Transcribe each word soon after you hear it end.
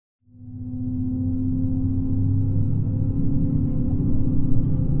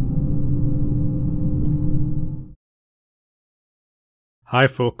Hi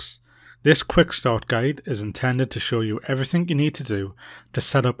folks, this quick start guide is intended to show you everything you need to do to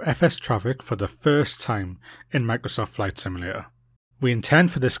set up FS Traffic for the first time in Microsoft Flight Simulator. We intend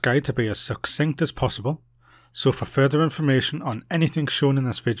for this guide to be as succinct as possible, so for further information on anything shown in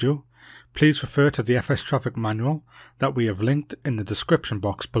this video, please refer to the FS Traffic manual that we have linked in the description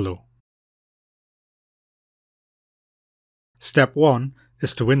box below. Step 1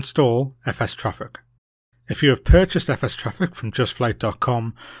 is to install FS Traffic. If you have purchased FS Traffic from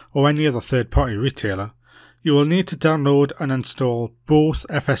justflight.com or any other third-party retailer, you will need to download and install both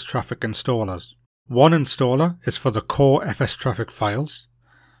FS Traffic installers. One installer is for the core FS Traffic files,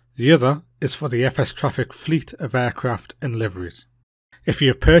 the other is for the FS Traffic fleet of aircraft and liveries. If you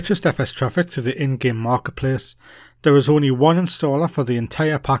have purchased FS Traffic through the in-game marketplace, there is only one installer for the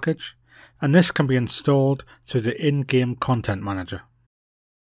entire package, and this can be installed through the in-game content manager.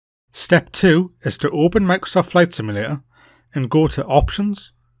 Step 2 is to open Microsoft Flight Simulator and go to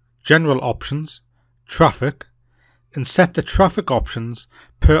Options, General Options, Traffic, and set the traffic options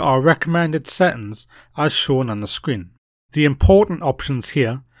per our recommended settings as shown on the screen. The important options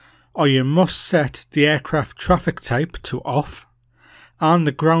here are you must set the aircraft traffic type to off and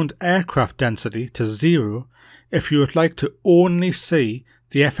the ground aircraft density to 0 if you would like to only see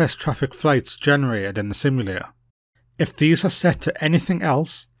the FS Traffic flights generated in the simulator. If these are set to anything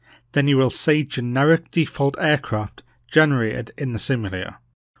else, then you will see generic default aircraft generated in the simulator.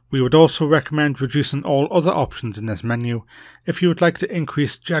 We would also recommend reducing all other options in this menu if you would like to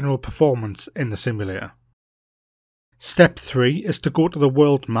increase general performance in the simulator. Step 3 is to go to the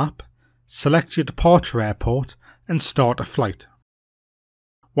world map, select your departure airport and start a flight.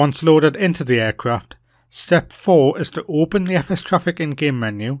 Once loaded into the aircraft, Step 4 is to open the FS Traffic in-game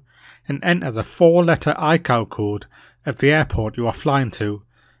menu and enter the 4-letter ICAO code of the airport you are flying to,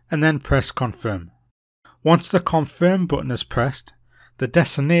 and then press Confirm. Once the Confirm button is pressed, the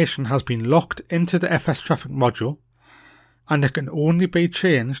destination has been locked into the FS Traffic module, and it can only be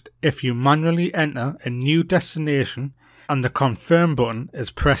changed if you manually enter a new destination and the Confirm button is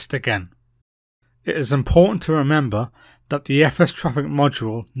pressed again. It is important to remember that the FS Traffic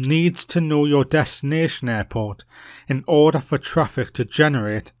module needs to know your destination airport in order for traffic to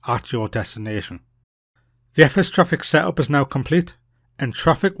generate at your destination. The FS Traffic setup is now complete, and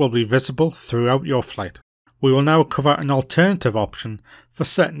traffic will be visible throughout your flight. We will now cover an alternative option for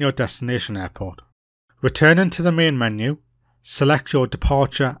setting your destination airport. Returning to the main menu, select your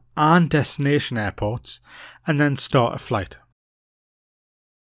departure and destination airports, and then start a flight.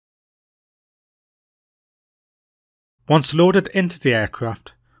 Once loaded into the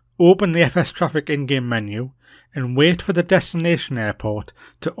aircraft, open the FS Traffic in-game menu and wait for the destination airport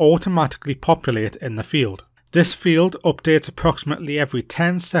to automatically populate in the field. This field updates approximately every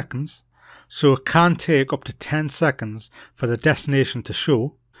 10 seconds, so it can take up to 10 seconds for the destination to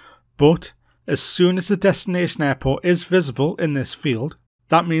show, but as soon as the destination airport is visible in this field,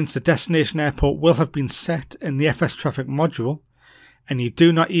 that means the destination airport will have been set in the FS Traffic module, and you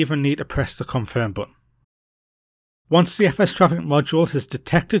do not even need to press the Confirm button. Once the FS Traffic module has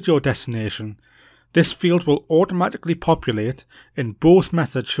detected your destination, this field will automatically populate in both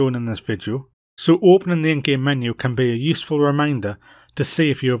methods shown in this video, so opening the in-game menu can be a useful reminder to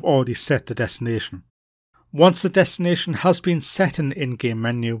see if you have already set the destination. Once the destination has been set in the in-game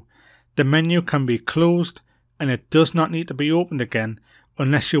menu, the menu can be closed and it does not need to be opened again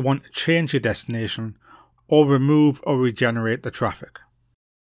unless you want to change your destination or remove or regenerate the traffic.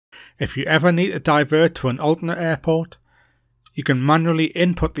 If you ever need to divert to an alternate airport, you can manually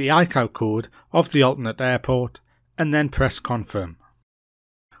input the ICAO code of the alternate airport and then press Confirm.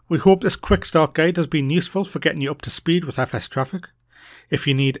 We hope this quick start guide has been useful for getting you up to speed with FS Traffic. If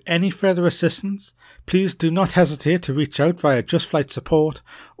you need any further assistance, please do not hesitate to reach out via Just Flight support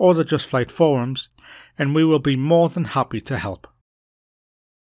or the Just Flight forums, and we will be more than happy to help.